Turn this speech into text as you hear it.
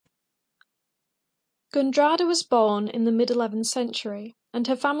Gundrada was born in the mid-11th century, and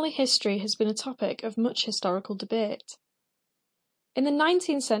her family history has been a topic of much historical debate. In the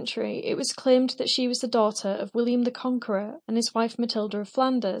 19th century, it was claimed that she was the daughter of William the Conqueror and his wife Matilda of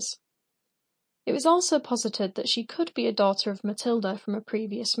Flanders. It was also posited that she could be a daughter of Matilda from a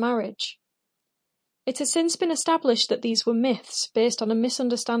previous marriage. It has since been established that these were myths based on a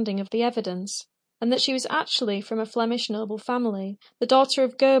misunderstanding of the evidence, and that she was actually from a Flemish noble family, the daughter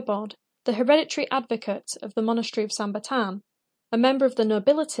of Gerbod, the hereditary advocate of the monastery of St Bertin, a member of the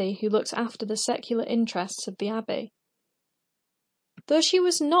nobility who looked after the secular interests of the abbey. Though she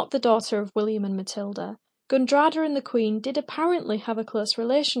was not the daughter of William and Matilda, Gundrada and the Queen did apparently have a close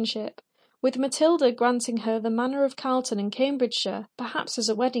relationship, with Matilda granting her the manor of Carlton in Cambridgeshire, perhaps as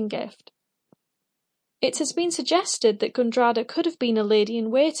a wedding gift. It has been suggested that Gundrada could have been a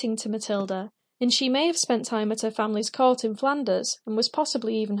lady-in-waiting to Matilda, and she may have spent time at her family's court in Flanders, and was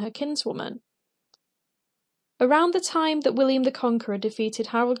possibly even her kinswoman. Around the time that William the Conqueror defeated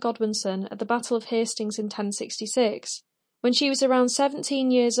Harold Godwinson at the Battle of Hastings in 1066, when she was around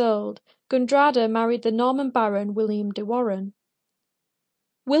 17 years old, Gundrada married the Norman baron William de Warenne.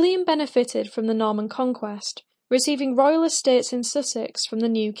 William benefited from the Norman Conquest, receiving royal estates in Sussex from the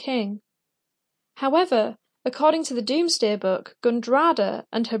new king. However, according to the Domesday Book, Gundrada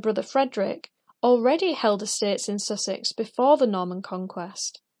and her brother Frederick already held estates in Sussex before the Norman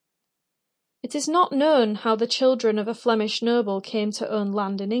Conquest. It is not known how the children of a Flemish noble came to own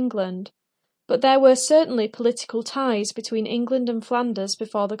land in England, but there were certainly political ties between England and Flanders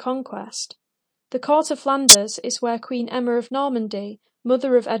before the conquest. The court of Flanders is where Queen Emma of Normandy,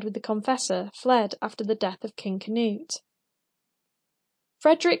 mother of Edward the Confessor, fled after the death of King Cnut.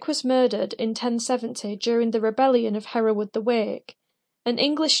 Frederick was murdered in 1070 during the rebellion of Hereward the Wake, an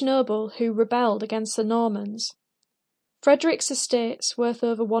English noble who rebelled against the Normans. Frederick's estates, worth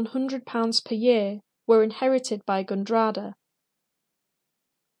over £100 per year, were inherited by Gundrada.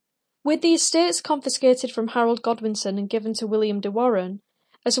 With the estates confiscated from Harold Godwinson and given to William de Warenne,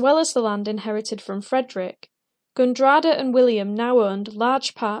 as well as the land inherited from Frederick, Gundrada and William now owned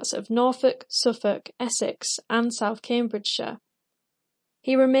large parts of Norfolk, Suffolk, Essex, and South Cambridgeshire.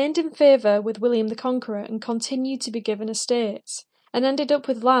 He remained in favour with William the Conqueror and continued to be given estates, and ended up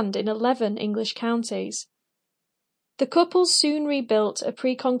with land in 11 English counties. The couple soon rebuilt a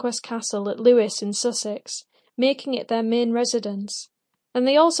pre-conquest castle at Lewes in Sussex, making it their main residence, and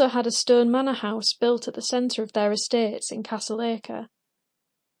they also had a stone manor house built at the centre of their estates in Castle Acre.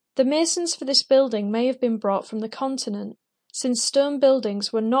 The masons for this building may have been brought from the continent, since stone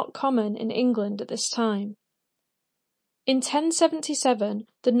buildings were not common in England at this time. In 1077,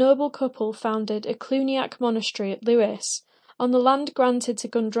 the noble couple founded a Cluniac monastery at Lewes, on the land granted to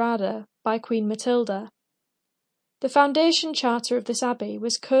Gundrada by Queen Matilda. The foundation charter of this abbey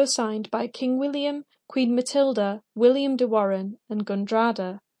was co-signed by King William, Queen Matilda, William de Warenne, and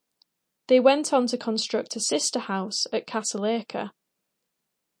Gundrada. They went on to construct a sister house at Castle Acre.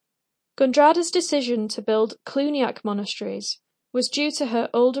 Gundrada's decision to build Cluniac monasteries was due to her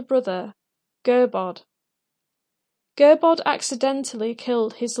older brother, Gerbod. Gerbod accidentally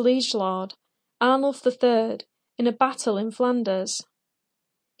killed his liege lord, Arnulf III, in a battle in Flanders.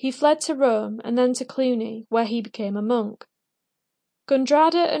 He fled to Rome and then to Cluny, where he became a monk.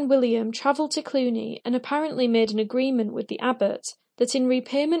 Gundrada and William travelled to Cluny and apparently made an agreement with the abbot that in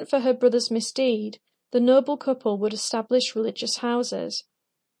repayment for her brother's misdeed, the noble couple would establish religious houses.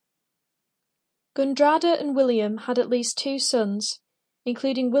 Gundrada and William had at least 2 sons,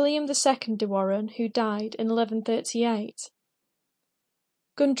 including William II de Warenne, who died in 1138.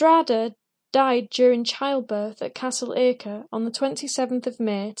 Gundrada died during childbirth at Castle Acre on the 27th of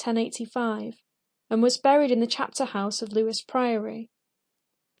May 1085, and was buried in the chapter house of Lewes Priory.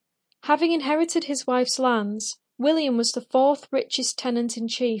 Having inherited his wife's lands, William was the 4th richest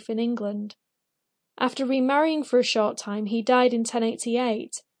tenant-in-chief in England. After remarrying for a short time, he died in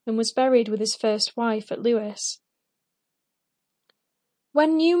 1088, and was buried with his first wife at Lewes.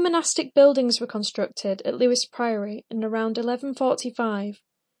 When new monastic buildings were constructed at Lewes Priory in around 1145,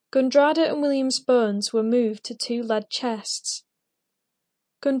 Gundrada and William's bones were moved to 2 lead chests.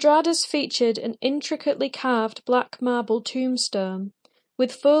 Gundrada's featured an intricately carved black marble tombstone,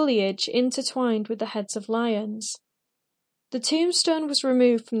 with foliage intertwined with the heads of lions. The tombstone was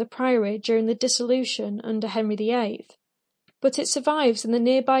removed from the priory during the dissolution under Henry VIII, but it survives in the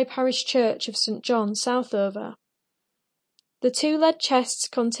nearby parish church of St John, Southover. The 2 lead chests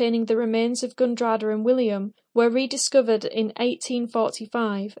containing the remains of Gundrada and William were rediscovered in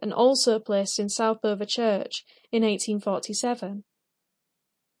 1845 and also placed in Southover Church in 1847.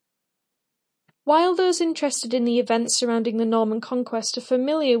 While those interested in the events surrounding the Norman Conquest are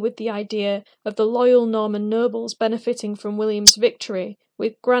familiar with the idea of the loyal Norman nobles benefiting from William's victory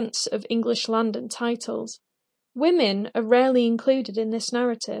with grants of English land and titles, women are rarely included in this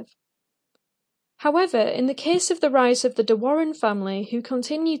narrative. However, in the case of the rise of the de Warenne family, who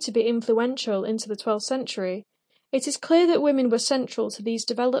continued to be influential into the 12th century, it is clear that women were central to these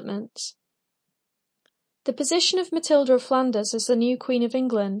developments. The position of Matilda of Flanders as the new Queen of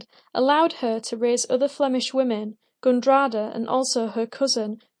England allowed her to raise other Flemish women, Gundrada and also her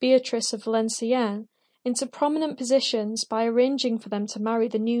cousin Beatrice of Valenciennes, into prominent positions by arranging for them to marry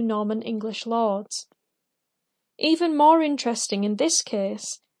the new Norman English lords. Even more interesting in this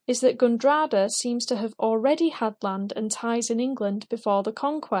case is that Gundrada seems to have already had land and ties in England before the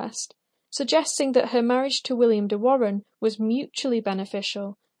conquest, suggesting that her marriage to William de Warenne was mutually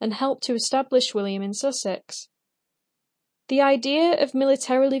beneficial and helped to establish William in Sussex. The idea of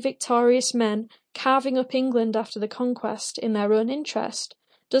militarily victorious men carving up England after the conquest in their own interest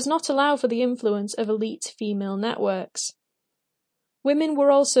does not allow for the influence of elite female networks. Women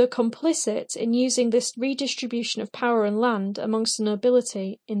were also complicit in using this redistribution of power and land amongst the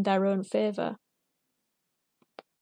nobility in their own favour.